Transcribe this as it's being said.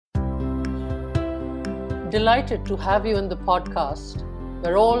Delighted to have you in the podcast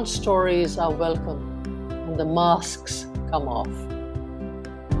where all stories are welcome and the masks come off.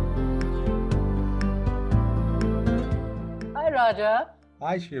 Hi, Raja.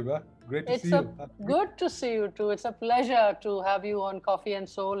 Hi, Shiva. Great to see It's you. good to see you too. It's a pleasure to have you on Coffee and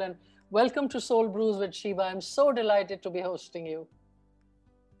Soul, and welcome to Soul Brews with Shiva. I'm so delighted to be hosting you.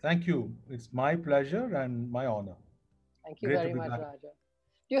 Thank you. It's my pleasure and my honor. Thank you Great to very be much, back. Raja.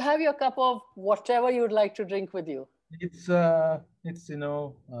 Do you have your cup of whatever you'd like to drink with you? It's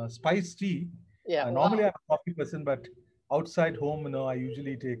spiced tea. Yeah, Normally wow. I'm a coffee person, but outside home, I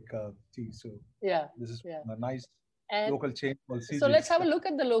usually take tea. So Yeah, this is yeah. a nice And local chain called so let's CJ's. have a look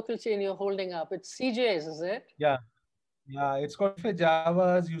at the local chain you're holding up. It's CJ's, is it? Yeah, yeah. It's called Cafe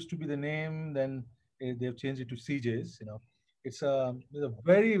Javas. Used to be the name. Then they've changed it to CJ's. It's a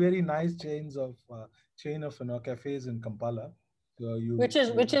very very nice chain of cafes in Kampala. So Which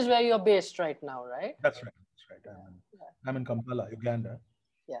is where you're based right now, right? That's right. That's right. Yeah, yeah, I'm in Kampala, Uganda.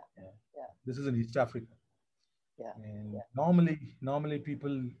 yeah, Yeah. yeah, This is in East Africa. yeah, And yeah. normally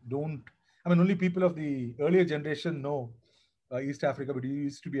people don't. I mean, only people of the earlier generation know East Africa, but it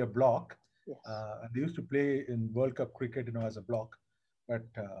used to be a block, Yes. and they used to play in World Cup cricket, as a block. But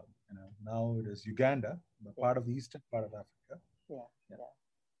now it is Uganda, Yeah, part of the eastern part of Africa. yeah, Yeah. yeah.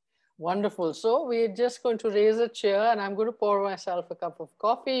 Wonderful. So we're just going to raise a chair and I'm going to pour myself a cup of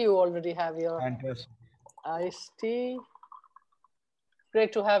coffee. You already have your Fantastic. iced tea.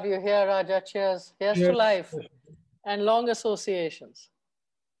 Great to have you here, Raja. Cheers. Here's to Cheers. life and long associations.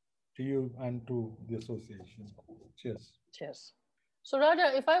 To you and to the association. Cheers. Cheers. So, Raja,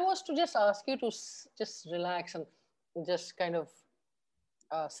 if I was to just ask you to just relax and just kind of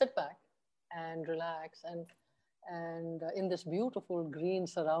sit back and relax and in this beautiful green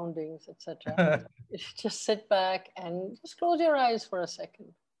surroundings, etc., just sit back and just close your eyes for a second.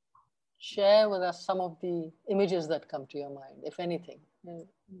 Share with us some of the images that come to your mind, if anything.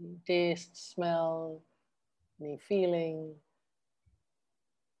 Taste, smell, any feeling.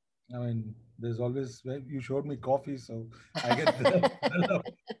 I mean, there's always, well, you showed me coffee, so I get the smell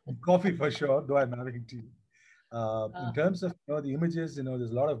of coffee for sure, though I'm having tea. In terms of the images,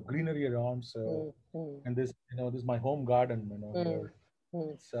 there's a lot of greenery around. So, Mm, mm, and this is my home garden. mm, Here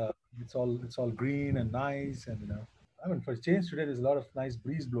mm. it's all green and nice, and I mean, for change today, there's a lot of nice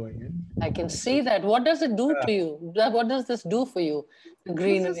breeze blowing in. I can So, see that. What does it do uh, to you? What does this do for you? The this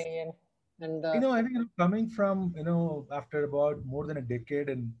is greenery and I think coming from after about more than a decade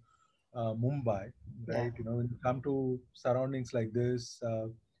in Mumbai, yeah, right? When you come to surroundings like this,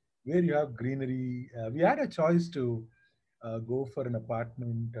 where you have greenery, we had a choice to go for an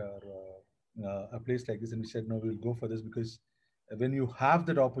apartment or a place like this, and we said no, we'll go for this because when you have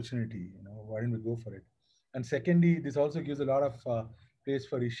that opportunity, why don't we go for it? And secondly, this also gives a lot of place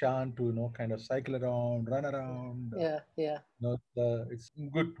for Ishan to kind of cycle around, run around. yeah, yeah. It's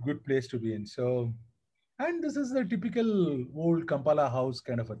good place to be in. So, and this is the typical old Kampala house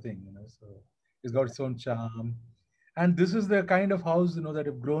kind of a thing, So it's got its own charm, and this is the kind of house that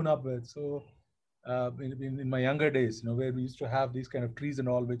I've grown up with. So in my younger days, where we used to have these kind of trees and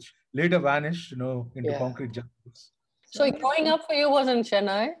all, which later vanished, into Yeah. concrete jungles. So So I was growing up for you was in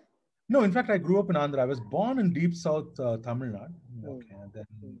Chennai? no, in fact, I grew up in Andhra. I was born in deep south Tamil Nadu. Mm, Okay, and then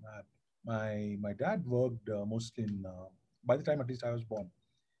mm, my dad worked mostly in. By the time at least I was born,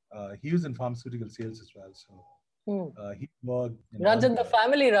 he was in pharmaceutical sales as well. So mm. he worked in Runs in the Andhra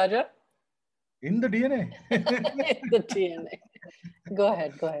family, Raja. in the DNA. The DNA. Go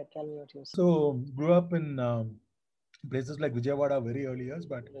ahead. Tell me what you said. So grew up in places like Vijayawada very early years,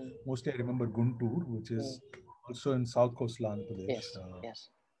 but Mm, mostly I remember Guntur, which mm. is also in South Coastal Andhra Pradesh. Yes, yes.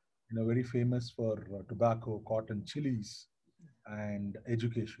 Very famous for tobacco, cotton, chilies, and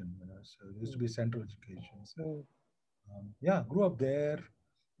education. So there used to Mm, be central education. So mm, yeah, grew up there.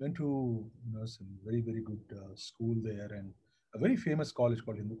 Went to some very very good school there, and a very famous college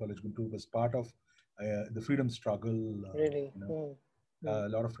called Hindu College Guntur was part of the freedom struggle. really. Mm, mm. A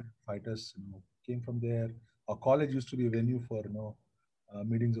lot of freedom fighters came from there. Our college used to be a venue for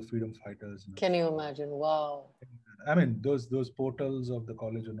meetings of freedom fighters. Can you imagine? Wow. I mean, those portals of the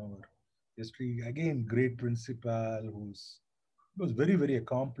college were history. Again, great principal who was very very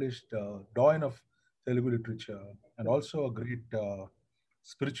accomplished, doyen of Telugu literature, and also a great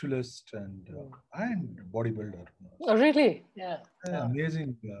spiritualist Mm. and bodybuilder. Oh, really? Yeah. Yeah, amazing,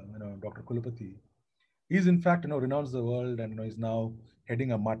 Dr. Kulapati. He's in fact, renounced the world, and he's now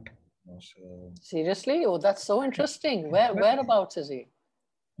heading a mutt. So Seriously? Oh, that's so interesting. Whereabouts is he?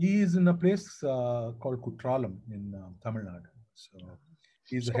 he is in a place called Kutralam in Tamil Nadu. So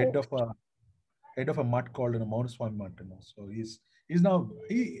he's the So, head of a mutt called Mount Swami mutt. So he's now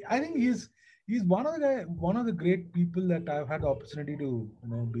I think he's one of the great people that I've had the opportunity to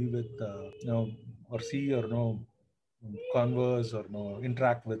be with, or see, or converse, or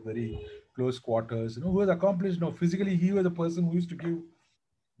interact with very close quarters. Who has accomplished. Physically, he was a person who used to give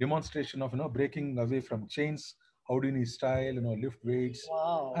demonstration of breaking away from chains, Houdini style, lift weights,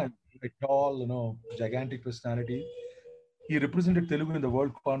 Wow. and a tall, gigantic personality. He represented Telugu in the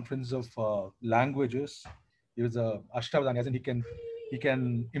World Conference of Languages. He was a Ashtavadani, as in he can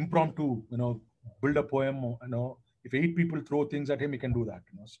impromptu, build a poem. If 8 people throw things at him, he can do that.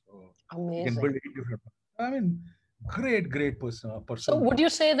 So he can build Amazing. 8 different. I mean, great So person. would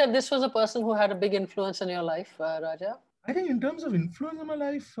you say that this was a person who had a big influence in your life, Raja? I think in terms of influence in my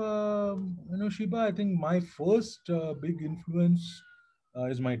life, Shiba, I think my first big influence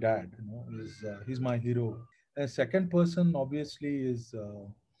is my dad. He's my hero. A second person, obviously, is.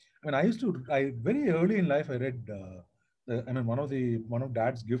 I very early in life I read. One of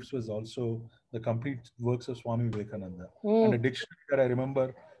Dad's gifts was also the complete works of Swami Vivekananda and a Mm, dictionary that I remember,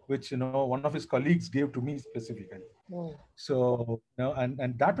 which one of his colleagues gave to me specifically. mm, So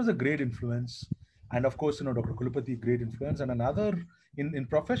and that was a great influence, and of course Dr. Kulapati, great influence. And another, in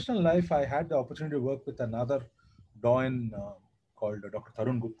professional life, I had the opportunity to work with another doyen called Dr.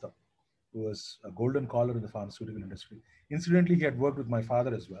 Tarun Gupta, who was a golden collar in the pharmaceutical industry. Incidentally, he had worked with my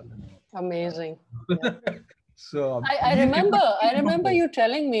father as well. amazing. Yeah. Uh, so I it remember was I remember you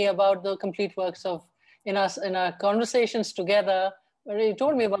telling me about the complete works of in our conversations together, where you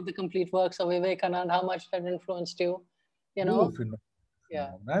told me about the complete works of Vivekanand, how much that influenced you, you oh, know? phenomenal.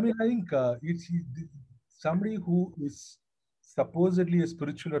 Yeah. I mean, I think somebody who is supposedly a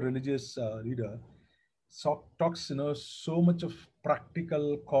spiritual or religious leader talks, so much of practical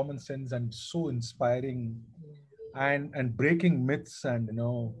common sense and so inspiring, and breaking myths, and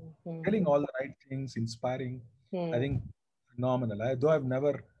Mm, telling all the right things, inspiring. I mm, think phenomenal. Though I've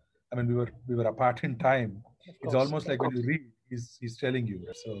never, I mean, we were apart in time. of It's course. almost like when you read, he's telling you.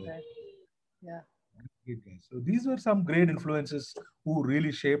 So Right. Yeah. great guys. So these were some great influences who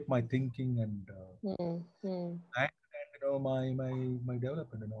really shaped my thinking, Mm, mm. my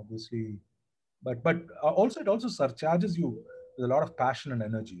development, and obviously, but also it also surcharges you with a lot of passion and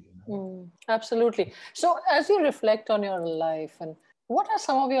energy. Absolutely. So, as you reflect on your life, and what are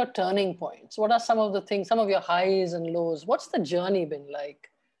some of your turning points? What are some of the things, some of your highs and lows? What's the journey been like?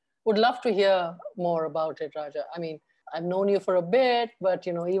 Would love to hear more about it, Raja. I mean, I've known you for a bit, but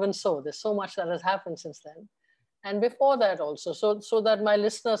even so, there's so much that has happened since then, and before that also. So that my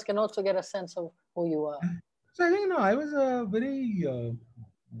listeners can also get a sense of who you are. So I think I was a very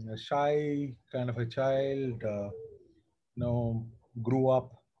shy kind of a child. You know, Grew up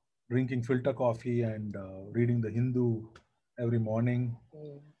drinking filter coffee and reading the Hindu every morning.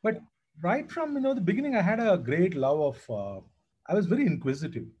 Mm, But right from the beginning, I had a great love of. I was very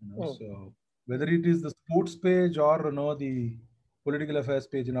inquisitive. mm, So whether it is the sports page or the political affairs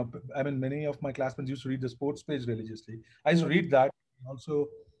page, I mean, many of my classmates used to read the sports page religiously. I used to mm, read that. Also,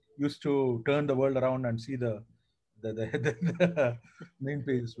 used to turn the world around and see the main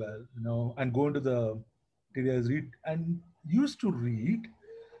page as well. And go into the materials, read, and used to read.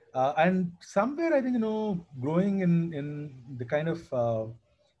 And somewhere, I think, growing in the kind of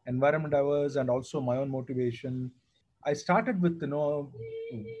environment I was, and also my own motivation, I started with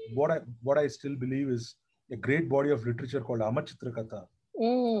what I still believe is a great body of literature called Amar Chitrakatha.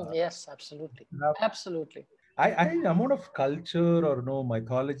 yes, absolutely, Now, absolutely. I amount of culture, or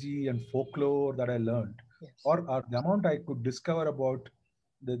mythology and folklore that I learned, Yes. or the amount I could discover about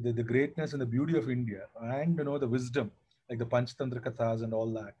the greatness and the beauty of India, and the wisdom, like the Panchatantra Kathas and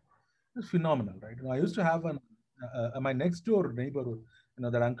all that. It's phenomenal, right? I used to have my next door neighbor,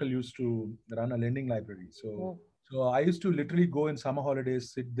 that uncle used to run a lending library. So, Mm, so I used to literally go in summer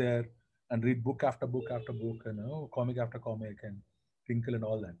holidays, sit there and read book after book after book, and comic after comic, and tinkle and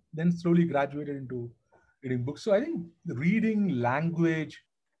all that. Then slowly graduated into reading books. So I think reading language,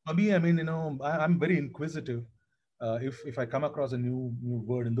 for me, I mean, I'm very inquisitive. If I come across a new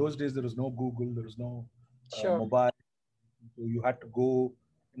word, in those days there was no Google, there was no sure. mobile, so you had to go,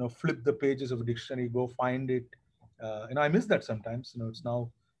 flip the pages of a dictionary, go find it. I miss that sometimes. It's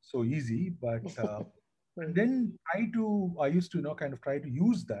now so easy, but and Mm, then I used to, kind of try to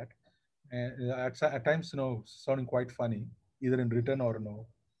use that, at times, sounding quite funny, either in written or no.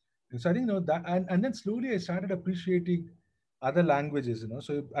 And so I think, that, and then slowly I started appreciating other languages.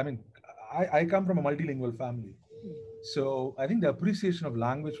 So I mean, I come from a multilingual family, mm, so I think the appreciation of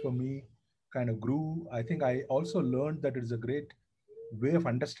language for me kind of grew. I think I also learned that it is a great way of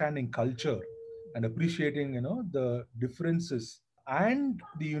understanding culture and appreciating, the differences and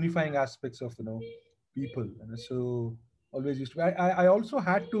the unifying aspects of, people. So always used to be. I also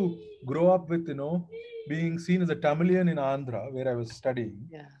had to grow up with, being seen as a Tamilian in Andhra, where I was studying,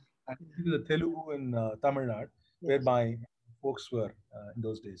 Yeah. and Yeah. the Telugu in Tamil Nadu, where Yes. my folks were in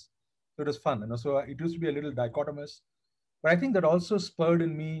those days. So it was fun, So it used to be a little dichotomous, but I think that also spurred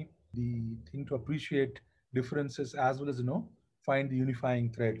in me the thing to appreciate differences as well as find the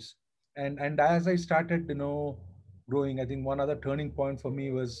unifying threads. And as I started growing, I think one other turning point for me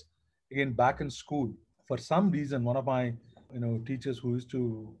was again back in school. For some reason, one of my teachers who used to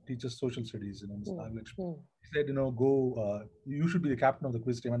teach us social studies, Ms. Mm, Nagalakshmi, mm, said, go, you should be the captain of the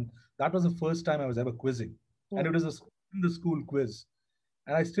quiz team. And that was the first time I was ever quizzing. And it mm, was in the school quiz.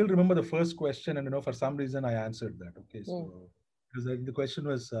 And I still remember the first question. And, for some reason I answered that. Okay. mm. So, because the question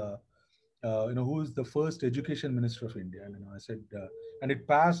was, who is the first education minister of India? And, I said, and it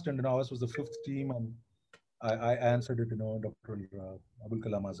passed. And, ours was the fifth team. And I answered it, Dr. Abul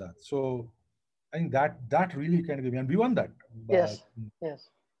Kalam Azad. So I think that really kind of gave me, and we won that. Uh, Yes. Yes.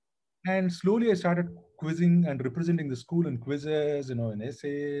 and slowly I started quizzing and representing the school in quizzes, in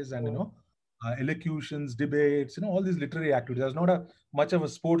essays and, Mm. elocutions, debates, all these literary activities. I was not a much of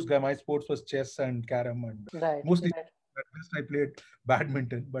a sports guy. My sports was chess and carom, and Right. mostly Right. at best I played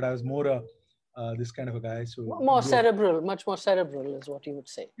badminton, but I was more a this kind of a guy. So More grew up. cerebral, much more cerebral is what you would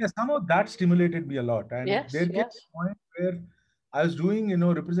say. Yeah, somehow that stimulated me a lot. And Yes. there came Yes. a point where I was doing,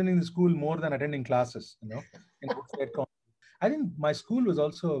 representing the school more than attending classes, in outside. I think my school was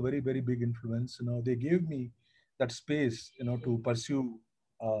also a very, very big influence. They gave me that space, to pursue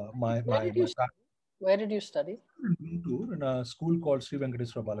my Where my did you my study? Where did you study? in Guntur in a school called Sri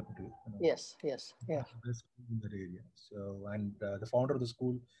Venkateswara Balakutu. Yes. Yes. Yeah. One of the best schools in that area. So, and the founder of the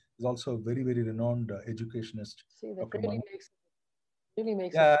school is also a very, very renowned educationist, See, that Dr. Manu. really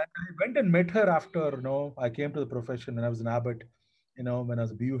makes a Yeah, and I went and met her after, I came to the profession when I was in Abbott. When I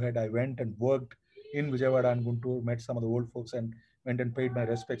was a BU head, I went and worked in Vijayawada and Guntur, met some of the old folks and went and paid my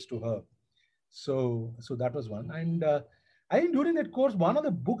respects to her. So that was one. And I think during that course, one of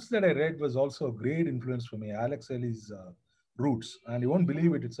the books that I read was also a great influence for me, Alex Haley's Roots. And you won't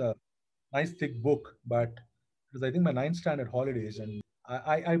believe it, it's a nice thick book, but it was, I think, my ninth standard holidays. And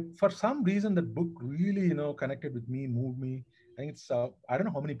I for some reason, that book really, connected with me, moved me. I think it's, I don't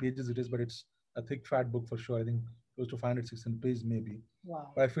know how many pages it is, but it's a thick, fat book for sure. I think close to 500, 600 pages maybe.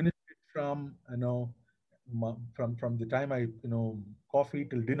 wow. But I finished it from, from the time I, coffee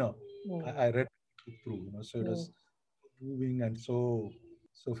till dinner. Mm, I read it through, so it mm. was moving and so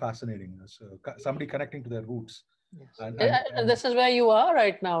fascinating. So somebody connecting to their roots, Yes. and And and and and this is where you are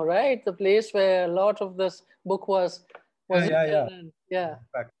right now, right? The place where a lot of this book was yeah, yeah, written. yeah. And yeah.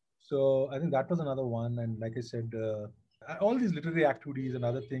 Fact. So I think that was another one, and like I said, all these literary activities and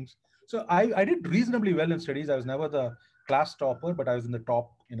other things. So I did reasonably well in studies. I was never the class topper, but I was in the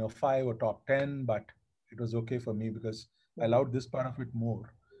top, 5 or top 10. But it was okay for me because I Mm, loved this part of it more,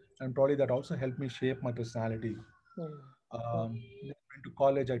 and probably that also helped me shape my personality. mm, mm. Then I went to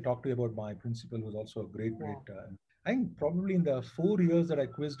college. I talked to you about my principal, who's also a great, great. Wow. I think probably in the 4 years that I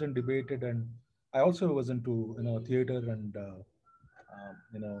quizzed and debated, and I also was into theater and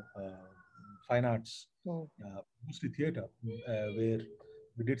fine arts, Mm. mostly theater, where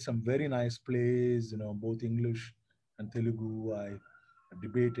we did some very nice plays, both English and Telugu. I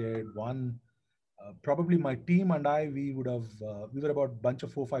debated one. Probably my team and I, we were about a bunch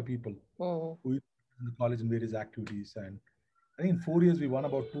of 4 or 5 people Mm. who used to in the college in various activities. And I think in 4 years, we won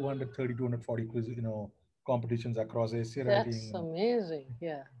about 230, 240 quiz, competitions across essay That's writing. amazing.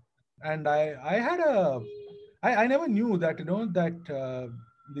 Yeah. And I had I never knew that,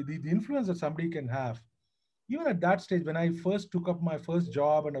 the influence that somebody can have even at that stage. When I first took up my first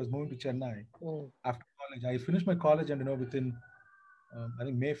job and I was moving to Chennai Mm. after college, I finished my college, and within I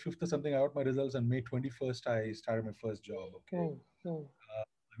think May 5th or something, I got my results, and May 21st I started my first job. Okay, Mm. Mm.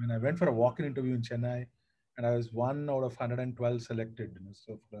 I mean, I went for a walk-in interview in Chennai, and I was one out of 112 selected.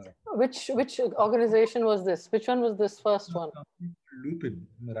 So for Which organization was this? Which one was this first one? Lupin,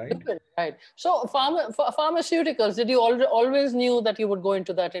 right? Lupin, right. So pharmaceuticals, did you always knew that you would go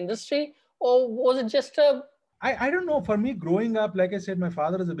into that industry, or was it just a I don't know. For me, growing up, like I said, my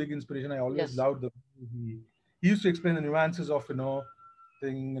father is a big inspiration. I always yes? loved the he used to explain the nuances of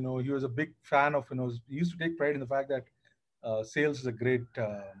thing. He was a big fan of he used to take pride in the fact that sales is a great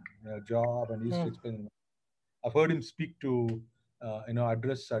job, and he used to Mm. explain. I've heard him speak to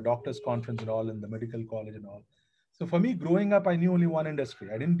address doctors conference and all in the medical college and all. So for me, growing up, I knew only one industry.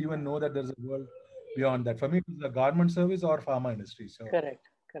 I didn't even know that there's a world beyond that. For me, it was the government service or pharma industry. So Correct,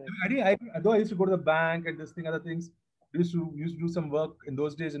 correct. though I used to go to the bank and this thing, other things, used to do some work in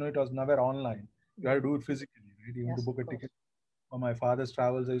those days. It was never online. You had to Mm. do it physically, right? Even to Yes, book of a course. ticket for my father's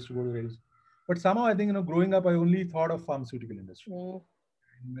travels, I used to go to race. But somehow I think, growing up, I only thought of pharmaceutical industry. Mm.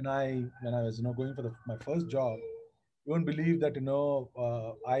 When I was, going for my first job, you won't believe that,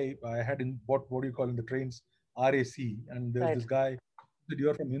 I had in what do you call in the trains, RAC, and there's Right. this guy said,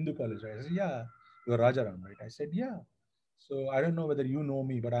 "You're from Hindu college, right?" I said, "Yeah." "You're Rajaram, right?" I said, "Yeah." So I don't know whether you know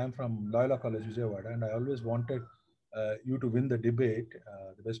me, but I'm from Loyola College, Vijayawada, and I always wanted you to win the debate,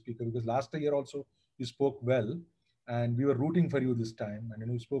 the best speaker, because last year also you spoke well, and we were rooting for you this time,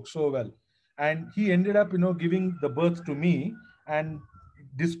 and you spoke so well. And he ended up, giving the birth to me, and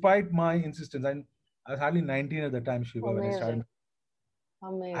despite my insistence, and I was hardly 19 at the time, Shiva, when I started.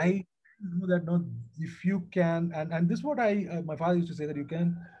 Amazing. Amazing. I know that, no, if you can, and this is what my father used to say, that you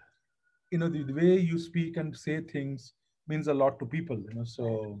can, the way you speak and say things means a lot to people, Right. so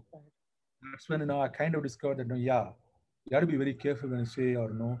Right. that's when, I kind of discovered that, no, yeah, you have to be very careful when you say or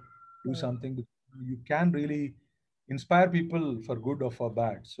do Mm. something, because you can really inspire people for good or for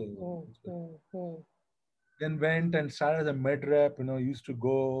bad. So Mm. it's good. Mm. Mm. Then went and started as a med rep, used to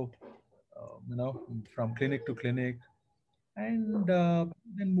go, from clinic to clinic, and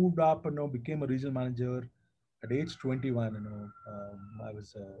then moved up, became a regional manager at age 21. I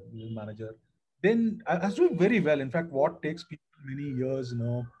was a regional manager. Then I was doing very well. In fact, what takes people many years,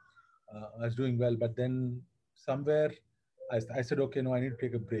 I was doing well. But then somewhere I said, okay, no, I need to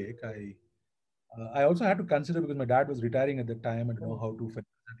take a break. I also had to consider, because my dad was retiring at the time, and know Mm. how to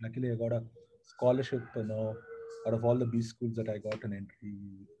finance it. Luckily, I got a scholarship, out of all the B schools that I got an entry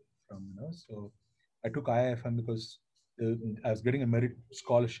from, so I took IIFM because I was getting a merit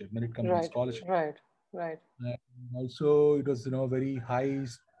scholarship, merit cum Right. scholarship. Right. Right. And also, it was, very high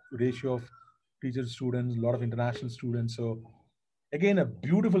ratio of teacher students, a lot of international students. So again, a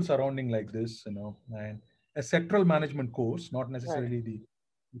beautiful surrounding like this, and a sectoral management course, not Right. necessarily the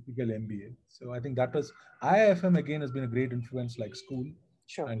typical MBA. So I think that was IIFM again has been a great influence, like school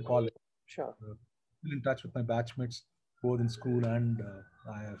Sure. and college. Sure. Still in touch with my batchmates, both in school and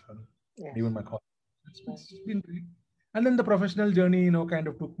IIFM, and even Yes. my college. Right. It's been great. And then the professional journey, kind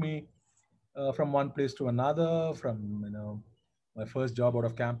of took me from one place to another. From, my first job out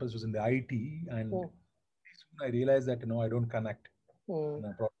of campus was in the IT, and Mm. soon I realized that, I don't connect. Mm.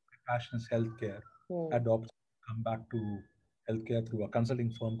 My passion is healthcare. I Mm. had the opportunity to come back to healthcare through a consulting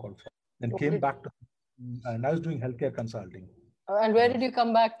firm called Frost. Then What came did, back to, and I was doing healthcare consulting. and where Uh, did you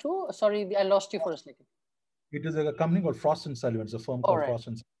come back to? Sorry, I lost you for a second. it is a company called Frost and Sullivan. It's a firm All called right. Frost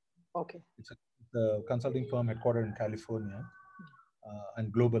and Sullivan. Okay. It's a consulting firm headquartered in California,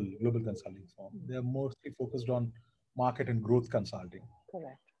 and global consulting firm. Mm. They are mostly focused on market and growth consulting.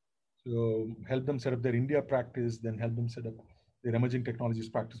 Correct. So help them set up their India practice, then help them set up their emerging technologies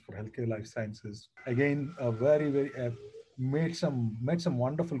practice for healthcare life sciences. Again, a very met some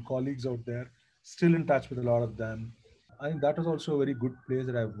wonderful colleagues out there. Still in touch with a lot of them. I think that was also a very good place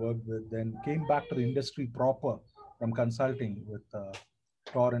that I've worked with. Then came back to the industry proper from consulting with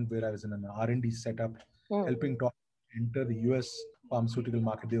Torrent, where I was in an R&D setup, Mm. helping Torrent enter the US pharmaceutical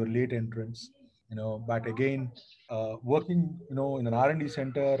market. They were late entrants, but again, working, in an R&D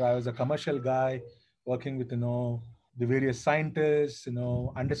center, I was a commercial guy working with, the various scientists,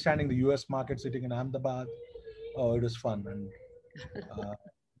 understanding the US market sitting in Ahmedabad. Oh, it was fun. And uh,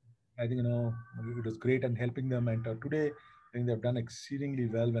 I think, it was great, and helping them. And today, I think they've done exceedingly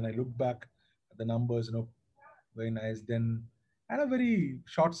well. When I look back at the numbers, very nice. Then I had a very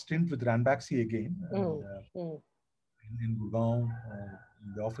short stint with Ranbaxy again, and Mm. Mm. in Gurgaon.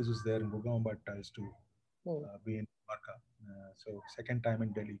 The office was there in Gurgaon, but I used to Mm. be in Dwarka. So second time in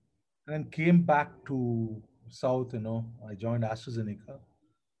Delhi, and then came back to South. I joined AstraZeneca.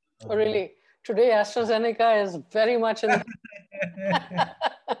 Oh, Uh, really? Today, AstraZeneca is very much in yeah,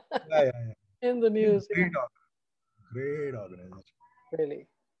 yeah, yeah. in the It's news. Yeah. great organization. Really.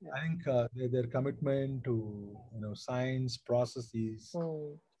 Yeah. I think their commitment to science processes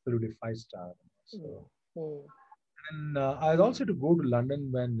Mm. absolutely 5 star. Mm. So, Mm. and I was also to go to London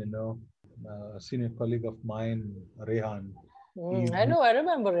when a senior colleague of mine, Rehan, he Mm. I know. I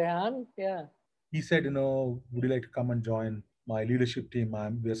remember Rehan. Yeah. he said, would you like to come and join my leadership team?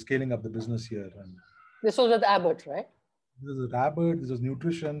 We're scaling up the business here, and This was with Abbott, right? this is Rabbit, this was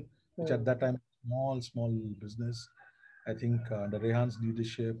nutrition, which at Mm. that time small business. I think under Rehan's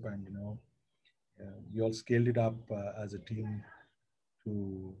leadership, and we all scaled it up as a team to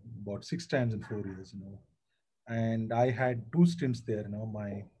about 6 times in 4 years. And I had two stints there.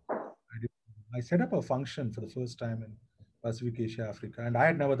 I set up a function for the first time in Pacific Asia, Africa, and I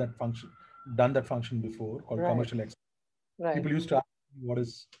had never done that function before, called Right. commercial excellence. Right. People used to ask me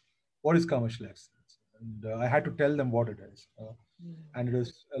what is commercial excellence, and I had to tell them what it is. Mm. And it was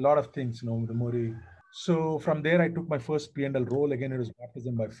a lot of things, the Mori. So from there, I took my first P&L role. Again, it was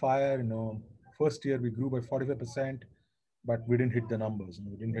baptism by fire. first year we grew by 45%, but we didn't hit the numbers.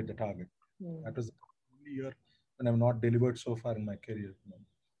 We didn't hit the target. Mm. That was the only year when I've not delivered so far in my career.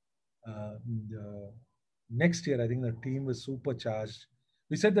 The next year, I think the team was supercharged.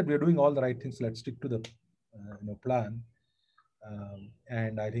 We said that we are doing all the right things. Let's stick to the plan.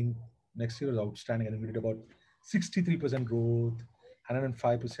 And I think next year was outstanding. I think we did about 63% growth,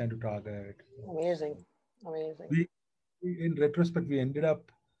 105% to target. Amazing, amazing. In retrospect, we ended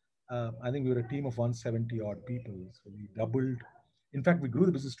up, I think we were a team of 170 odd people. So we doubled. In fact, we grew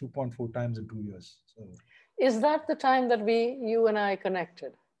the business 2.4 times in 2 years. So Is that the time that you and I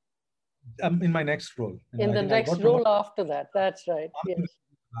connected? in my next role, In I the think I next got role promoted. after that. That's right. Yes.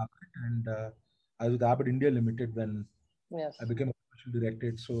 And I was with Abbott India Limited when Yes. I became a commercial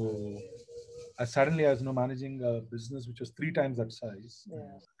director. So I was managing a business which was 3 times that size.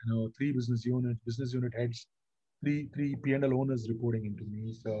 Yes. Three business unit heads, three P&L owners reporting into me.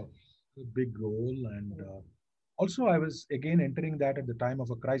 So a big role. And also I was again entering that at the time of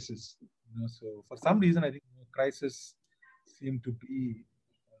a crisis. So for some reason, I think crisis seemed to be.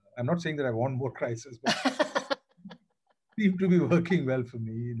 I'm not saying that I want more crisis, but seemed to be working well for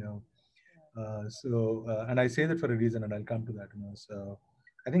me. And I say that for a reason, and I'll come to that. So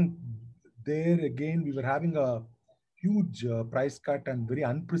I think there again we were having a huge price cut and very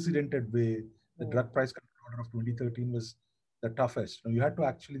unprecedented way. The drug price cut order of 2013 was the toughest. You had to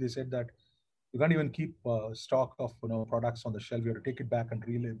actually. They said that you can't even keep stock of products on the shelf. You have to take it back and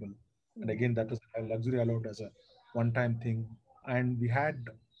relabel. And again, that was a luxury allowed as a one-time thing. And we had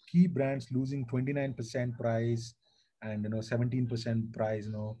key brands losing 29% price and 17% price.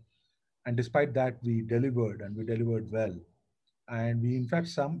 And despite that, we delivered and we delivered well. And we, in fact,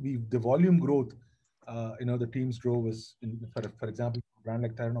 the volume growth, the teams drove was, for example, a brand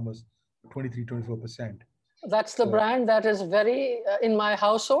like Theranom was 23-24%. That's the brand that is very in my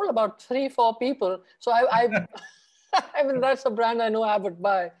household, about 3-4 people. So I I mean, that's a brand I know Abbott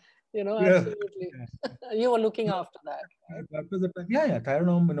by. Absolutely. You were looking after that, right? That was the time. Yeah.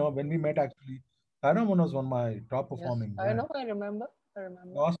 Theranom, when we met, actually, Theranom was one of my top Yes, performing I brands. know. I remember.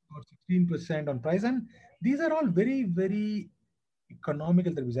 Lost about 16% on price. And these are all very, very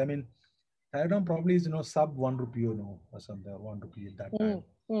economical therapies. I mean, Theranom probably is, sub 1 rupee, or something, or 1 rupee at that time.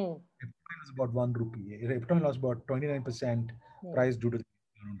 Eptoin was about 1 rupee. Eptoin lost about 29% price due to the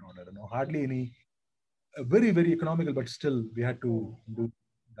order. Hardly any, very, very economical, but still we had to do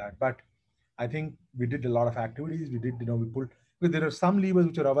that. But I think we did a lot of activities. We did, we pulled, because there are some levers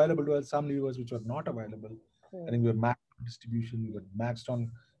which are available to us, some levers which are not available. I think we were maxed on distribution, we were maxed on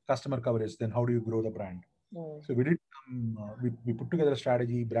customer coverage. Then how do you grow the brand? So we did we put together a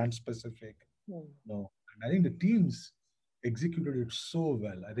strategy, brand specific. And I think the teams executed it so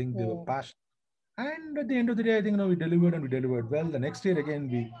well. I think they were passionate. And at the end of the day, I think we delivered and we delivered well. The next year again,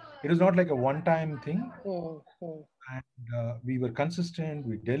 it was not like a one-time thing, and we were consistent.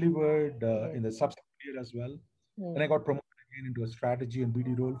 We delivered in the subsequent year as well. Then I got promoted again into a strategy and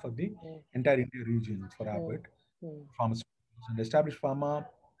BD role for the entire India region for Abbott Pharmaceuticals. And Established Pharma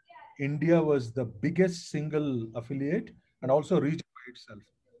India was the biggest single affiliate and also region by itself.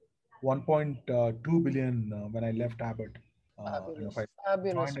 1.2 billion when I left Abbott. Fabulous. If I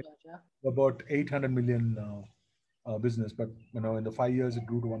Fabulous, joined Raja. about 800 million business, but in the 5 years it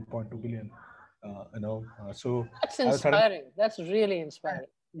grew to 1.2 billion. So That's I was suddenly, inspiring. That's really inspiring.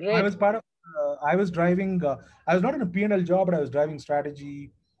 I Great. was part of. I was driving. I was not in a P&L job, but I was driving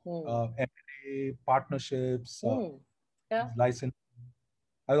strategy, M&A, partnerships, Yeah. license.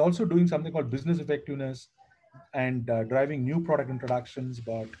 I was also doing something called business effectiveness and driving new product introductions.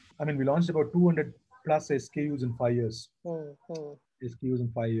 But I mean, we launched about 200 plus SKUs in 5 years. SKUs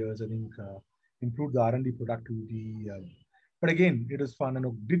in 5 years, I think, improved the R&D productivity. But again, it was fun,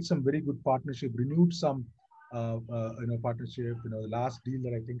 and did some very good partnership, renewed some, partnership. The last deal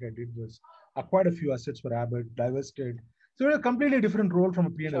that I think I did was acquired a few assets for Abbott, divested. So it was a completely different role from a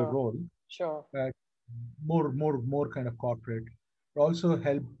P&L role. Sure. More kind of corporate. It also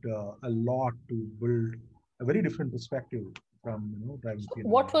helped a lot to build a very different perspective from driving P&L.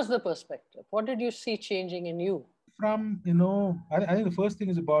 What was the perspective? What did you see changing in you? From I think the first thing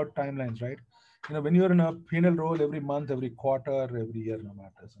is about timelines, right? When you're in a P&L role, every month, every quarter, every year, no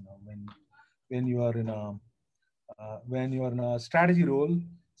matters. When you are in a strategy role,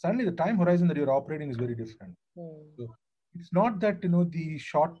 suddenly the time horizon that you're operating is very different. So it's not that the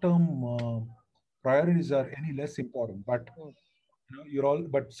short-term priorities are any less important, but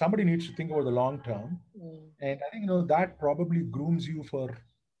but somebody needs to think about the long term, and I think that probably grooms you for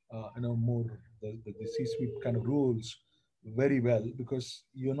more the C-suite kind of rules very well, because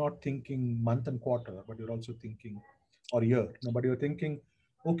you're not thinking month and quarter, but you're also thinking or year. But you're thinking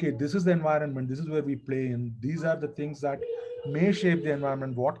okay, this is the environment, this is where we play in, these are the things that may shape the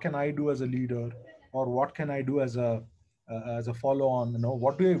environment. What can I do as a leader, or what can I do as a follow on?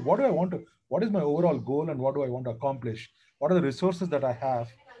 What do I want to, what is my overall goal, and what do I want to accomplish? What are the resources that I have,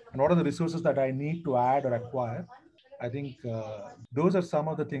 and what are the resources that I need to add or acquire? I think those are some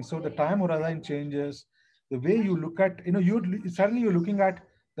of the things. So the time horizon changes, the way you look at, you suddenly you're looking at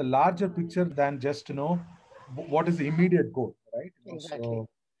the larger picture than just what is the immediate goal, right? Exactly. So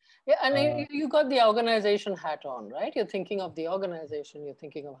Yeah, and uh, you got the organization hat on, right? You're thinking of the organization. You're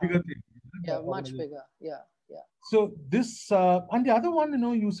thinking of how, bigger thing, the yeah, much organization. bigger. Yeah, yeah. So this and the other one,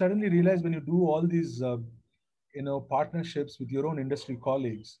 you suddenly realize when you do all these partnerships with your own industry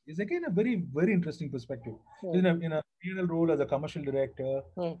colleagues is again a very very interesting perspective. Mm, In a P&L role as a commercial director,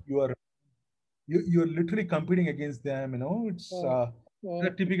 mm, you are you're literally competing against them. It's mm, a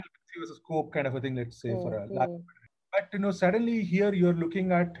mm, typical Pepsi versus Coke kind of a thing, let's say, for mm, a large. mm, But suddenly here you're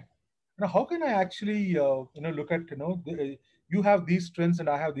looking at, how can I actually look at, you have these strengths and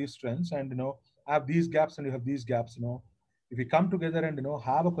I have these strengths, and I have these gaps and you have these gaps. If we come together and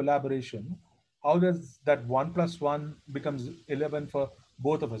have a collaboration, how does that 1 plus 1 becomes 11 for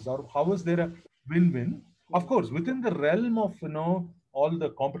both of us, or how is there a win-win? Of mm, course, within the realm of all the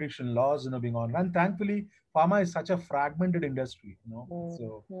competition laws being on, and thankfully pharma is such a fragmented industry. mm,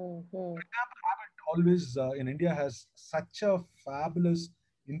 So mm, mm, always in India has such a fabulous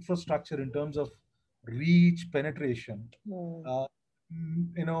infrastructure in terms of reach, penetration. mm, Uh,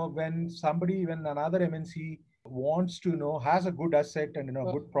 when another MNC wants to has a good asset and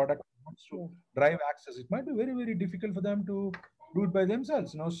mm, good product, wants to mm. drive access, it might be very very difficult for them to do it by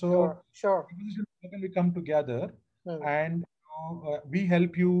themselves. So Sure, sure. how can we come together Mm. and we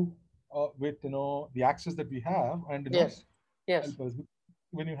help you with the access that we have, and Yes, yes. help us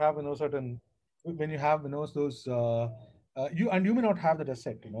when you have certain, when you have those you may not have that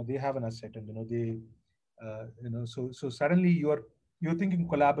asset, they have an asset, and they so suddenly you're thinking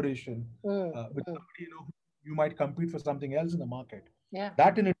collaboration Mm, with mm. somebody, you might compete for something else in the market. Yeah.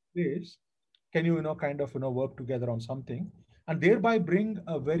 That in its place, can you kind of work together on something, and thereby bring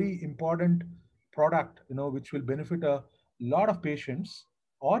a very important product which will benefit a lot of patients,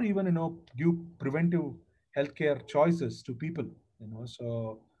 or even give preventive healthcare choices to people,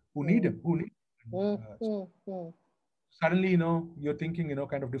 so who need Mm, them, who need mm, uh, mm, mm, suddenly you're thinking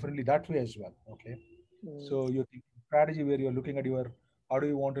kind of differently that way as well. Okay, mm. so you're thinking strategy where you're looking at your, how do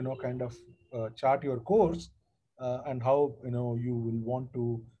you want to kind of chart your course, and how you will want to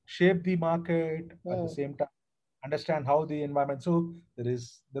shape the market at the Mm. same time, understand how the environment. So there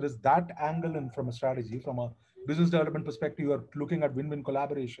is that angle, and from a strategy, from a business development perspective, you are looking at win-win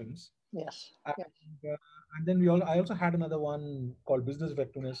collaborations. Yes, yes. And then I also had another one called business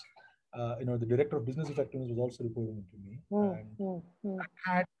effectiveness. The director of business effectiveness was also reporting to me, Mm, and mm, mm,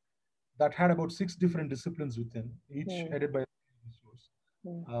 had that had about 6 different disciplines within, each mm, headed by a resource.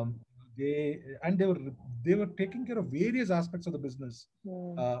 mm, Um, they were taking care of various aspects of the business,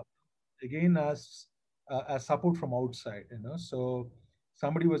 mm, uh, again as support from outside. So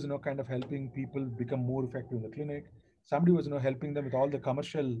somebody was kind of helping people become more effective in the clinic. Somebody was helping them with all the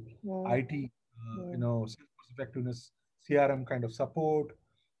commercial mm, IT, mm, Salesforce effectiveness, CRM kind of support.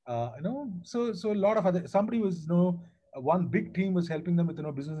 So a lot of other, somebody was one big team was helping them with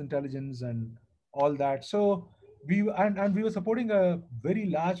business intelligence and all that. So and we were supporting a very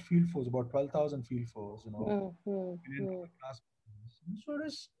large field force, about 12,000 field force, mm, mm, mm, million-dollar class business. So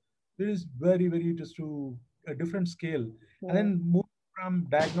it is very very just to a different scale, and mm, then move from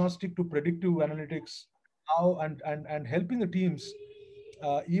diagnostic to predictive analytics, how and helping the teams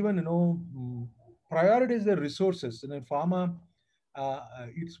even prioritize their resources. In pharma,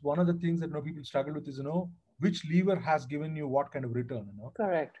 it's one of the things that people struggle with is which lever has given you what kind of return,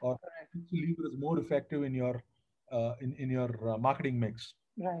 correct, or correct. which lever is more effective in your marketing mix.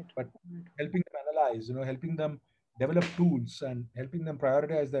 Right, But right. helping them analyze, helping them develop tools and helping them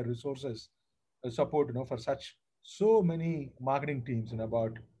prioritize their resources, support for such so many marketing teams,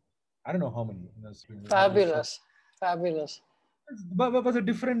 about I don't know how many, just Fabulous, fabulous. but was a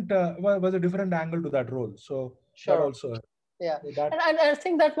different was a different angle to that role. So that Sure. also, Yeah. so that And I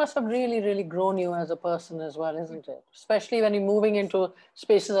think that must have really, really grown you as a person as well, isn't it? Especially when you're moving into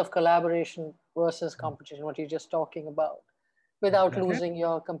spaces of collaboration versus competition, what you're just talking about, without exactly, losing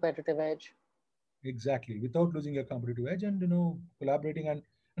your competitive edge. exactly, without losing your competitive edge, and collaborating, and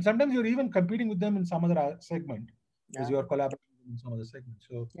sometimes you're even competing with them in some other segment, because Yeah. you are collaborating in some other segment.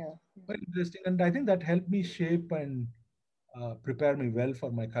 So Yeah. very interesting, and I think that helped me shape and prepare me well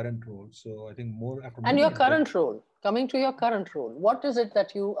for my current role. So I think more after And your moving again. current role, coming to your current role, what is it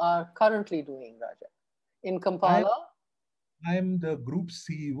that you are currently doing, Raja, in I Kampala? I'm the group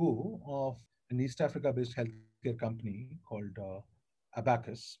CEO of an East Africa-based healthcare company called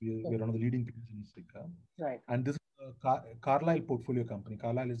Abacus. We're one of the leading players in East Africa, Right. and this is a Carlyle portfolio company.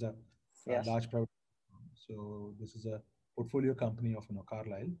 Carlyle is a Yes. large private firm. So this is a portfolio company of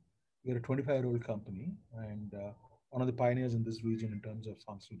Carlyle. We're a 25-year-old company and one of the pioneers in this region in terms of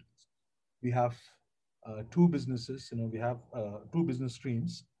pharmaceuticals. We have two businesses. We have two business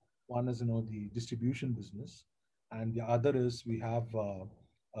streams. One is the distribution business, and the other is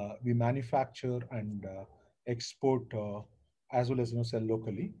we manufacture and export as well as sell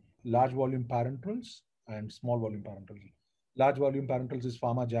locally. Large volume parenterals and small volume parenterals. Large volume parenterals is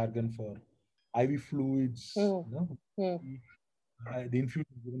pharma jargon for IV fluids. Mm. Mm. The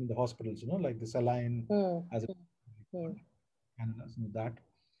infusions given in the hospitals. Like the saline Mm. as a Mm. and that.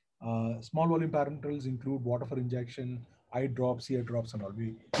 Small volume parenterals include water for injection, eye drops, ear drops, and all. We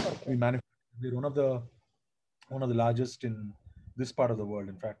Okay. manufacture. We're one of the largest in this part of the world.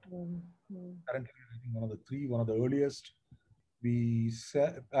 In fact, Mm. Mm. currently I think one of the earliest. We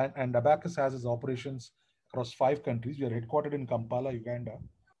sell, and Abacus has its operations across 5 countries. We are headquartered in Kampala, Uganda.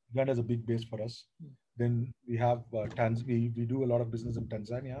 Uganda is a big base for us. Then we have we do a lot of business in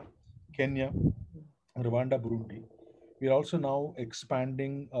Tanzania, Kenya, Rwanda, Burundi. We are also now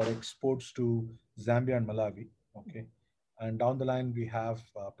expanding our exports to Zambia and Malawi. Okay, and down the line we have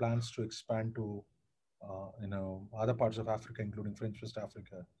plans to expand to other parts of Africa, including French West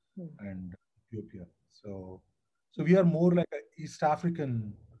Africa Mm. and Ethiopia. So we are more like a East African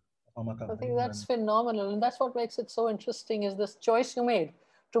pharma I company, think that's and phenomenal, and that's what makes it so interesting. Is this choice you made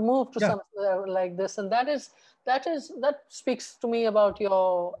to move to yeah, somewhere like this, and that speaks to me about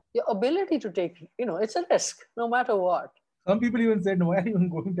your ability to take. It's a risk, no matter what. some people even said, "Why are you even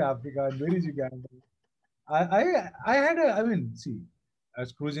going to Africa? And where is Uganda?" I had a, I mean, see, I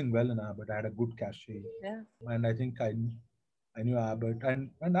was cruising well in Abbott. I had a good cachet, Yeah, and I think I knew Abbott, and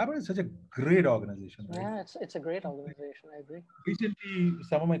Abbott is such a great organization, right? yeah, it's a great organization. I agree. Recently,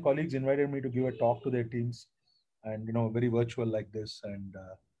 some of my colleagues invited me to give a talk to their teams, and very virtual like this, and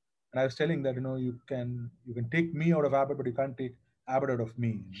I was telling that you can take me out of Abbott, but you can't take Abbott out of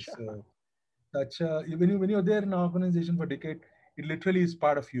me. Sure. So when you're there in an organization for a decade, it literally is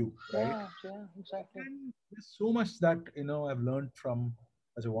part of you, right? Yeah, yeah, exactly. And there's so much that I've learned from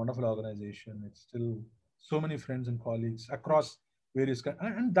such a wonderful organization. It's still so many friends and colleagues across various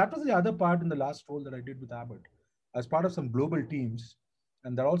and that was the other part in the last role that I did with Abbott as part of some global teams,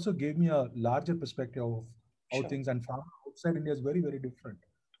 and that also gave me a larger perspective of how Sure, things and pharma outside India is very very different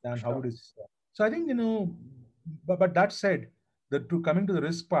than how sure. it is. So I think but that said, the to coming to the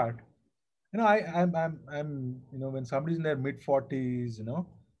risk part, when somebody's in their mid 40s, you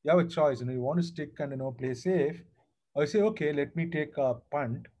have a choice. You want to stick and play safe, or you say, okay, let me take a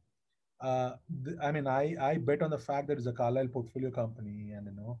punt. I bet on the fact that it's a Carlyle portfolio company, and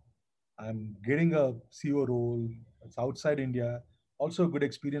I'm getting a CEO role. It's outside India. Also, a good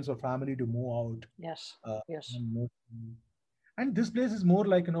experience for family to move out. Yes, Uh, yes. and, and this place is more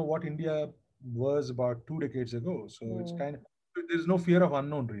like what India was about 2 decades ago. So it's Mm. kind of there's no fear of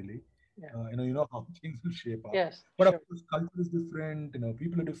unknown really. Yeah. How things will shape up. Yes, But of sure. course, culture is different.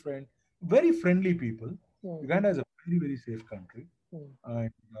 People are different. Very friendly people. Mm. Uganda is a very very safe country, Mm.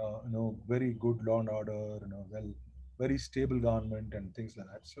 and very good law and order. Very stable government and things like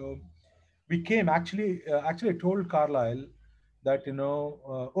that. So we came actually I told Carlyle that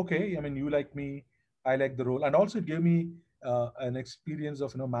okay, I mean, you like me, I like the role, and also it gave me an experience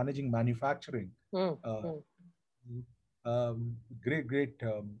of managing manufacturing. Mm. uh, Mm.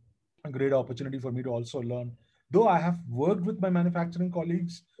 great opportunity for me to also learn, though I have worked with my manufacturing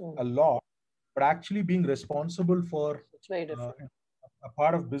colleagues Mm. a lot, but actually being responsible for It's very uh, different. a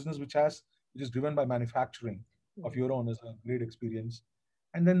part of business which is driven by manufacturing of Mm. your own is a great experience.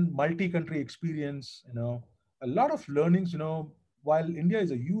 And then multi-country experience, a lot of learnings. While India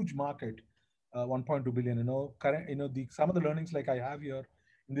is a huge market, 1.2 billion, current, the some of the learnings like I have here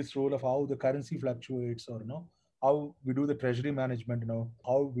in this role of how the currency fluctuates, or how we do the treasury management,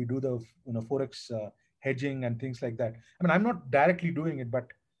 how we do the forex hedging and things like that. I mean, I'm not directly doing it, but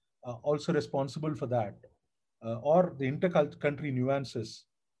also responsible for that, or the inter-country nuances,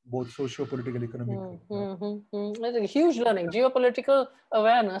 both socio-political, economic. Mm. Mm. It's a huge learning. Geopolitical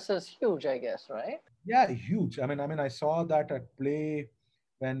awareness is huge, I guess, right? Yeah, huge. I mean, I saw that at play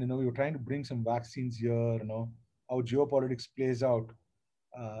when we were trying to bring some vaccines here. How geopolitics plays out.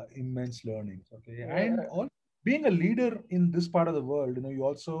 Immense learnings. Okay, and Yeah. all being a leader in this part of the world, you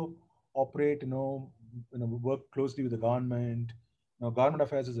also operate. Work closely with the government. Government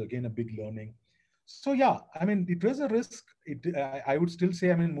affairs is again a big learning. So yeah, I mean, it was a risk. I would still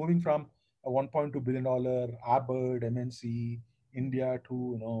say, I mean, moving from a $1.2 billion Abbott MNC, India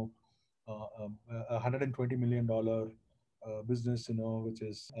to $120 million business, which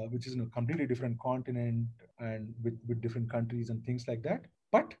is in a completely different continent and with different countries and things like that.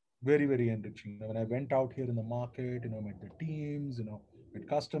 But very, very enriching. When I went out here in the market, met the teams, met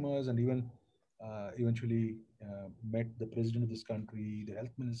customers, and even eventually met the president of this country, the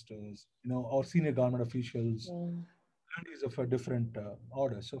health ministers, or senior government officials, Mm. and is of a different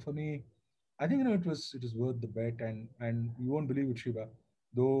order. So for me, I think it was worth the bet, and you won't believe it, Shiva.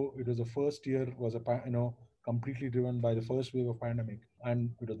 Though it was the first year was completely driven by the first wave of pandemic, and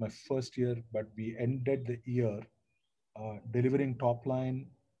it was my first year, but we ended the year delivering top line,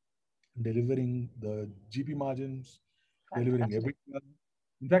 delivering the GP margins, delivering Fantastic. EBITDA.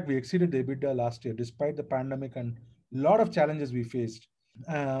 In fact, we exceeded the EBITDA last year despite the pandemic and a lot of challenges we faced.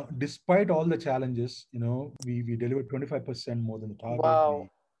 Despite all the challenges, we delivered 25% more than the target. Wow.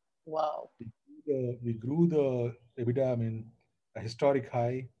 Wow. We grew the EBITDA, I mean, a historic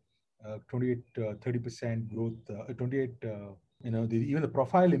high, 28, 30% growth, 28, even the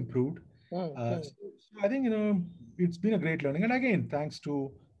profile improved. Mm. So I think, it's been a great learning. And again, thanks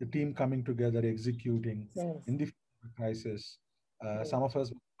to the team coming together, executing Mm. in the crisis. Mm. Some of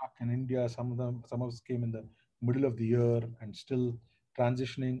us were stuck in India, some of us came in the middle of the year and still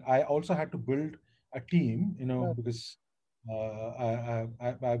transitioning. I also had to build a team, Mm. because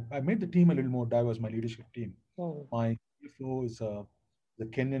I made the team a little more diverse, my leadership team. Mm. My CFO is the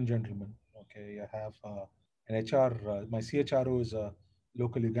Kenyan gentleman. Okay, I have an HR. My CHRO is a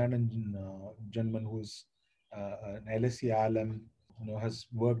local Ugandan gentleman who's an LSE alum. Has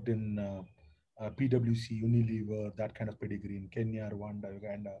worked in PwC, Unilever, that kind of pedigree in Kenya, Rwanda,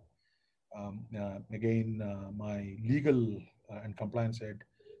 Uganda. Again, my legal and compliance head.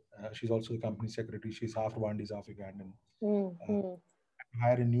 She's also the company secretary. She's half Rwandese, half Ugandan. Mm. Uh, Mm.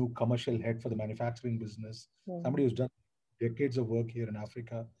 hire a new commercial head for the manufacturing business, Mm. somebody who's done decades of work here in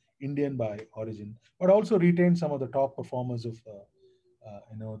Africa, Indian by origin, but also retained some of the top performers of,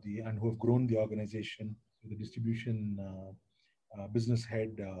 and who have grown the organization. So the distribution business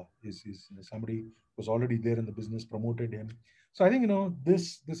head is somebody who's already there in the business, promoted him. So I think,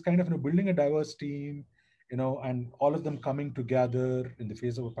 this kind of, building a diverse team, and all of them coming together in the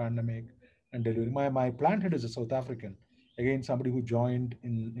face of a pandemic and delivering. My plant head is a South African, again somebody who joined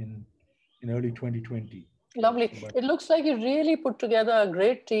in early 2020. Okay, Lovely. so but It looks like you really put together a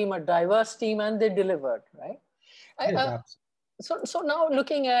great team, a diverse team, and they delivered, right? I, yes, absolutely. so now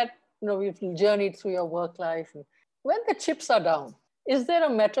looking at, we've journeyed through your work life. And when the chips are down, is there a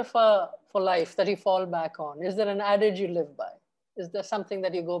metaphor for life that you fall back on? Is there an adage you live by? Is there something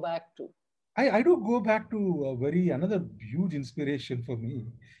that you go back to? I do go back to a very another huge inspiration for me,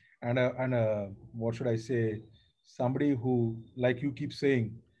 and what should I say? Somebody who, like you keep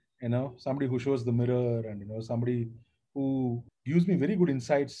saying, somebody who shows the mirror, and somebody who gives me very good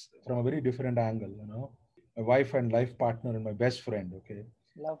insights from a very different angle. My wife and life partner and my best friend. Okay,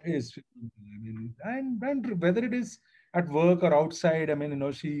 Lovely. is, I mean, and whether it is at work or outside, I mean,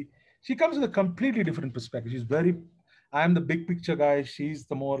 she comes with a completely different perspective. She's very, I'm the big picture guy. She's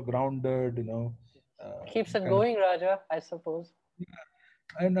the more grounded, Keeps it kind of, going, Raja, I suppose.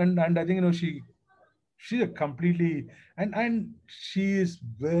 and I think, she's a completely, and she is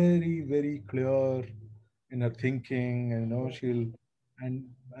very, very clear in her thinking, and she'll, and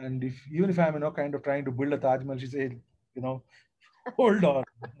and if I'm, kind of trying to build a Taj Mahal, she say, you know hold on,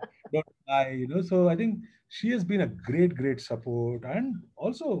 don't lie, so I think she has been a great, great support and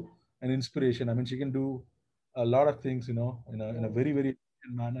also an inspiration. I mean, she can do a lot of things, in a Mm. very, very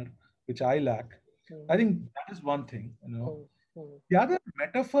efficient manner, which I lack. I Mm. think that is one thing. Mm. Mm. The other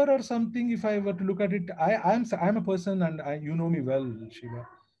metaphor or something, if I were to look at it, I'm a person, and you know me well, Shiva.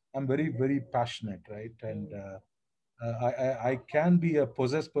 I'm very, very passionate, right? And Mm. I can be a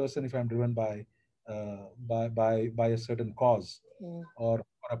possessed person if I'm driven by a certain cause, Mm. or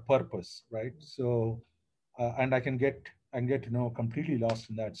a purpose, right? So, and I can get completely lost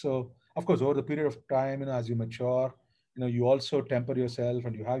in that. So of course, over the period of time, as you mature, you also temper yourself,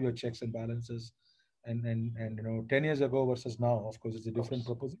 and you have your checks and balances. And 10 years ago versus now, of course, it's a Of different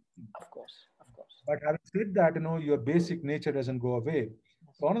course. proposition. Of course. Of course. But having said that, your basic nature doesn't go away.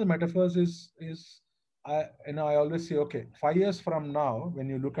 Yes. So one of the metaphors is I always say, okay, 5 years from now, when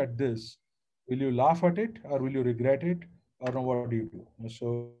you look at this, will you laugh at it, or will you regret it, or no, what do you do? So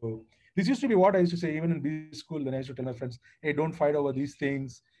this used to be what I used to say even in B school. When I used to tell my friends, hey, don't fight over these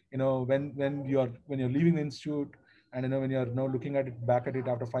things. When you're leaving the institute, and when you're now looking at it back at it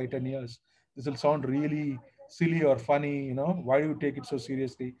after 5-10 years, this will sound really silly or funny. Why do you take it so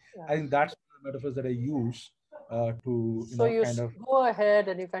seriously? I think Yes. that's the metaphors that I use to So you kind of. go ahead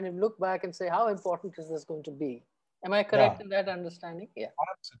and you kind of look back and say, how important is this going to be? Am I Yeah. correct in that understanding? Yeah.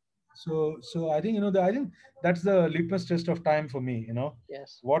 Absolutely. So I think I think that's the litmus test of time for me.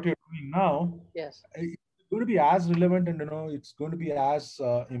 Yes. What you're doing now, Yes. it's going to be as relevant, and it's going to be as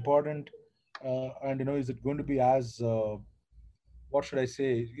important, and is it going to be as what should I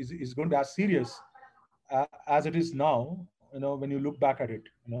say? Is going to be as serious as it is now. When you look back at it,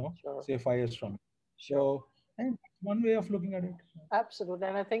 Sure. say 5 years from. Sure. So I think that's one way of looking at it. Absolutely.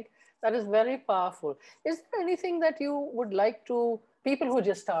 And I think that is very powerful. Is there anything that you would like to people who are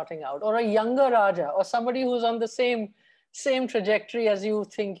just starting out, or a younger Raja, or somebody who's on the same trajectory as you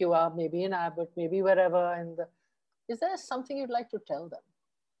think you are, maybe in Abbott, maybe wherever, is there something you'd like to tell them?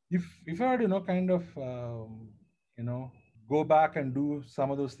 If I had kind of you know go back and do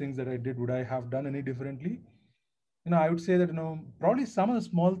some of those things that I did, would I have done any differently? I would say that probably some of the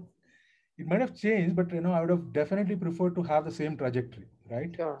small, it might have changed, but I would have definitely preferred to have the same trajectory,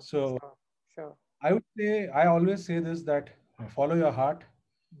 right? Sure, So sure, sure. I would say, I always say this, that follow your heart.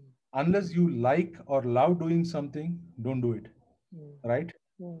 Mm, Unless you like or love doing something, don't do it, mm, right?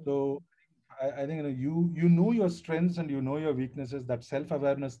 mm, So I think you know your strengths and you know your weaknesses. That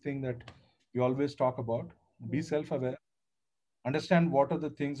self-awareness thing that we always talk about. Be mm, self-aware. Understand what are the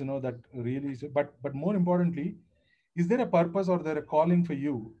things that really is. But more importantly, is there a purpose or there a calling for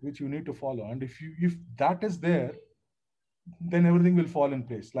you which you need to follow? And if that is there, then everything will fall in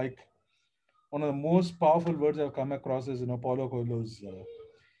place. Like one of the most powerful words I've come across is Paulo Coelho's.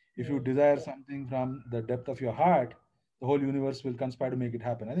 If you mm, desire something from the depth of your heart, the whole universe will conspire to make it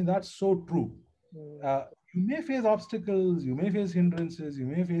happen. I think that's so true. mm, You may face obstacles, you may face hindrances, you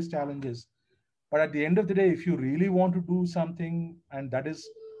may face challenges, but at the end of the day, if you really want to do something and that is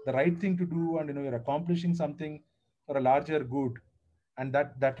the right thing to do, and you're accomplishing something for a larger good, and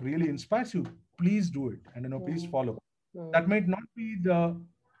that really inspires you, please do it, and please mm, follow. That mm, might not be the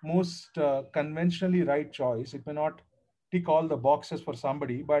most conventionally right choice. It may not tick all the boxes for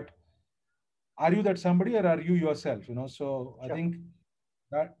somebody, but are you that somebody, or are you yourself? So I sure. think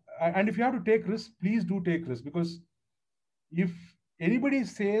that, and if you have to take risks, please do take risks, because if anybody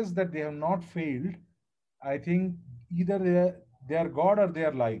says that they have not failed, I think either they are God or they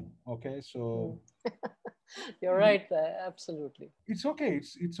are lying. Okay, Mm. so You're right there, absolutely. it's okay.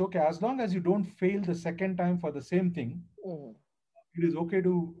 It's okay as long as you don't fail the second time for the same thing. Mm, It is okay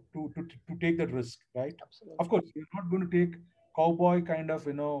to take that risk, right? Of absolutely. course, you're not going to take cowboy kind of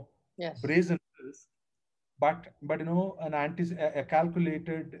Yes. brazen risk, but an a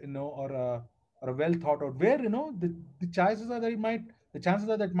calculated or a well thought out, where the chances are that it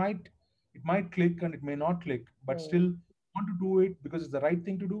might click and it may not click, but Mm, still want to do it because it's the right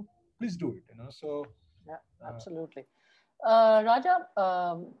thing to do. Please do it. So yeah, uh, absolutely. Raja,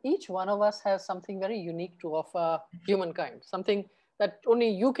 each one of us has something very unique to offer humankind, something that only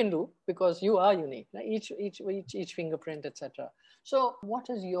you can do because you are unique, right? Each fingerprint, etc. So, what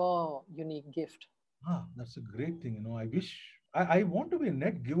is your unique gift? that's a great thing. I want to be a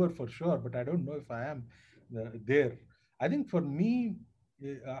net giver for sure, but I don't know if I am there. I think for me,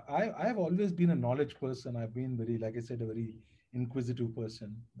 I have always been a knowledge person. I've been very, like I said, a very inquisitive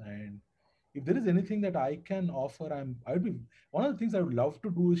person. And if there is anything that I can offer, I would be, one of the things I would love to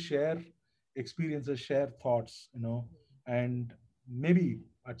do is share experiences, share thoughts, and maybe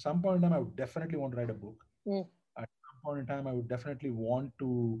at some point in time, I would definitely want to write a book. Mm, At some point in time, I would definitely want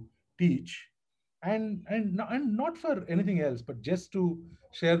to teach, and not for anything else, but just to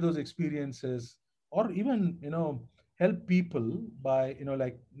share those experiences, or even help people by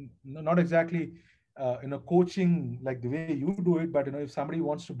like not exactly coaching like the way you do it, but if somebody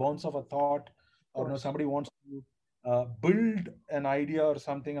wants to bounce off a thought, of or course. somebody wants to build an idea or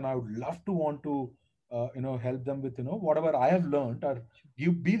something, and I would love to want to help them with whatever I have learned, or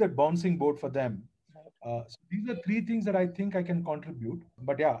you be that bouncing board for them. Right. So these are three things that I think I can contribute.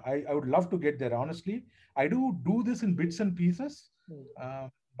 But yeah, I would love to get there. Honestly, I do this in bits and pieces, Mm, uh,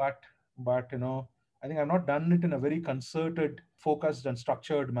 but I think I've not done it in a very concerted, focused, and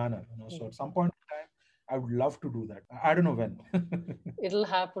structured manner. So mm. at some point in time, I would love to do that. I don't know when. It'll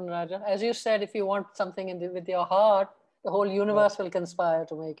happen, Raja. As you said, if you want something with your heart, the whole Oh, universe will conspire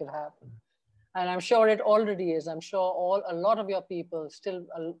to make it happen. And I'm sure it already is. I'm sure a lot of your people still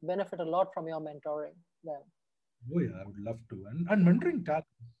benefit a lot from your mentoring them. oh yeah, I would love to. And mentoring talent,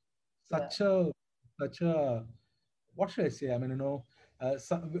 Yeah. such a such a what should I say? I mean,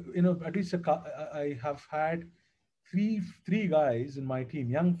 at least I have had three guys in my team,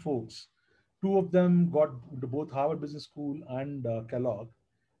 young folks. Two of them got into both Harvard Business School and Kellogg.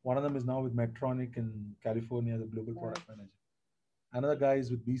 One of them is now with Medtronic in California as a global Right. product manager. Another guy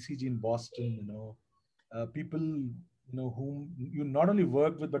is with BCG in Boston. people, whom you not only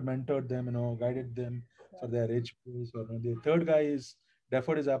worked with but mentored them, guided them for their HPs. Or the third guy is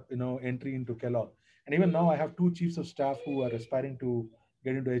deferred his up, entry into Kellogg. And even now, I have two chiefs of staff who are aspiring to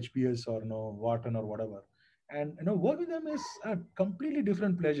get into HPS or Wharton or whatever. And work with them is a completely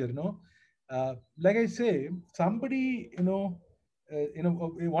different pleasure. Like I say, somebody,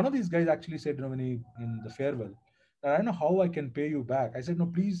 one of these guys actually said, when he in the farewell, I don't know how I can pay you back. I said, no,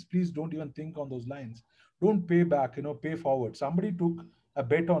 please don't even think on those lines. Don't pay back, pay forward. Somebody took a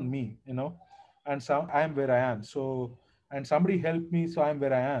bet on me, and so I am where I am. So, and somebody helped me, so I'm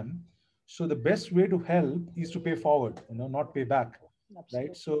where I am. So the best way to help is to pay forward, not pay back, right?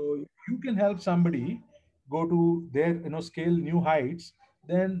 Absolutely. So you can help somebody go to their, scale new heights.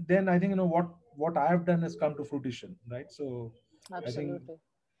 Then I think what I have done has come to fruition, right? So I think Absolutely.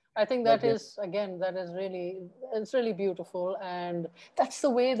 I think that that is, again, that is really, it's really beautiful. And that's the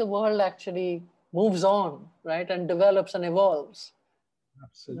way the world actually moves on, right? And develops and evolves, you know?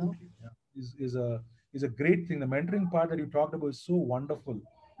 absolutely, yeah, is a great thing. The mentoring part that you talked about is so wonderful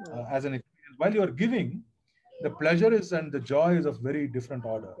Yeah. as an experience. While you are giving, the pleasure is and the joy is of very different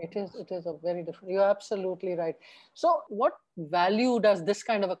order. It is a very different, you're absolutely right. So what value does this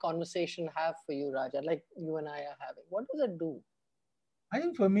kind of a conversation have for you, Raja? Like you and I are having, what does it do? I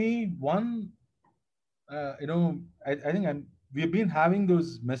think for me, one, I think we've been having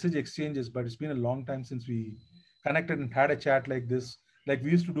those message exchanges, but it's been a long time since we connected and had a chat like this, like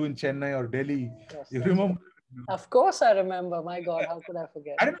we used to do in Chennai or Delhi. Yes, You that's right. remember? Of course I remember. My God, how could I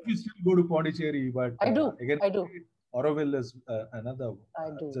forget? I don't know if you still go to Pondicherry, but I do. again, I do. Auroville is another. I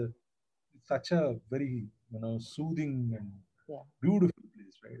It's do. such a very soothing and Yeah. beautiful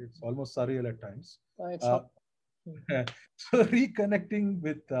place, right? It's almost surreal at times. It's Uh, not. Hmm. so reconnecting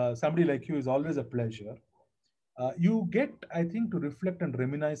with somebody like you is always a pleasure. You get, I think, to reflect and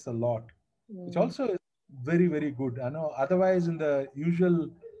reminisce a lot, which Mm. also is very, very good. I know otherwise in the usual,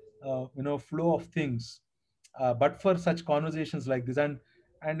 flow of things, but for such conversations like this, and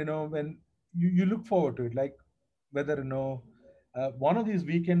when you look forward to it, like whether one of these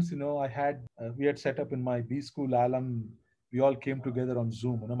weekends, we had set up in my B school alum, we all came together on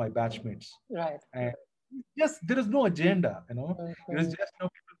Zoom, my batchmates, Right. and just there is no agenda, it was Mhm. just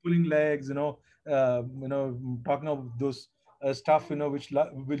people pulling legs, talking of those stuff, which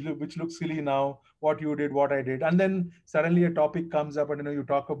looks silly now, what you did, what I did, and then suddenly a topic comes up, and you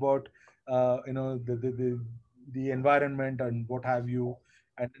talk about the environment and what have you,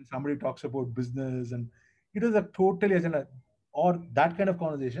 and then somebody talks about business, and it is a totally agenda, or that kind of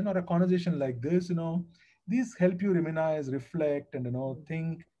conversation, or a conversation like this, these help you reminisce, reflect, and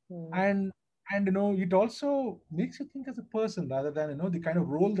think, Mm. and it also makes you think as a person rather than the kind of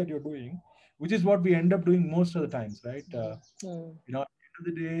role that you're doing, which is what we end up doing most of the times, right? Mm. At the end of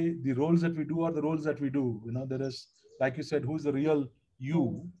the day, the roles that we do are the roles that we do. There is, like you said, who's the real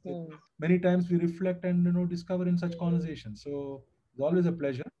you. Mm. Mm. Many times we reflect and discover in such conversations. So it's always a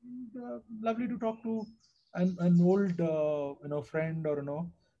pleasure. And, lovely to talk to an old friend, or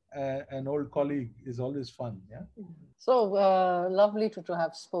an old colleague is always fun. Yeah. So lovely to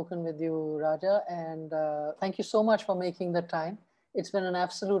have spoken with you, Raja, and thank you so much for making the time. It's been an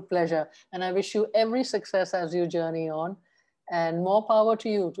absolute pleasure, and I wish you every success as you journey on, and more power to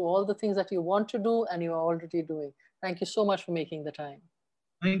you, to all the things that you want to do and you are already doing. Thank you so much for making the time.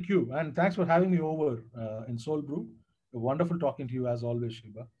 Thank you, and thanks for having me over in Soul Brew. Wonderful talking to you as always,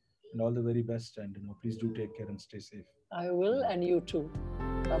 Shiba, and all the very best. And please do take care and stay safe. I will, and you too.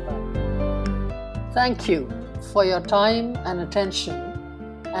 Bye bye. Thank you for your time and attention,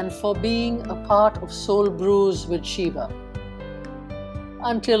 and for being a part of Soul Brews with Shiva.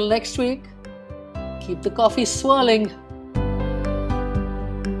 Until next week, keep the coffee swirling.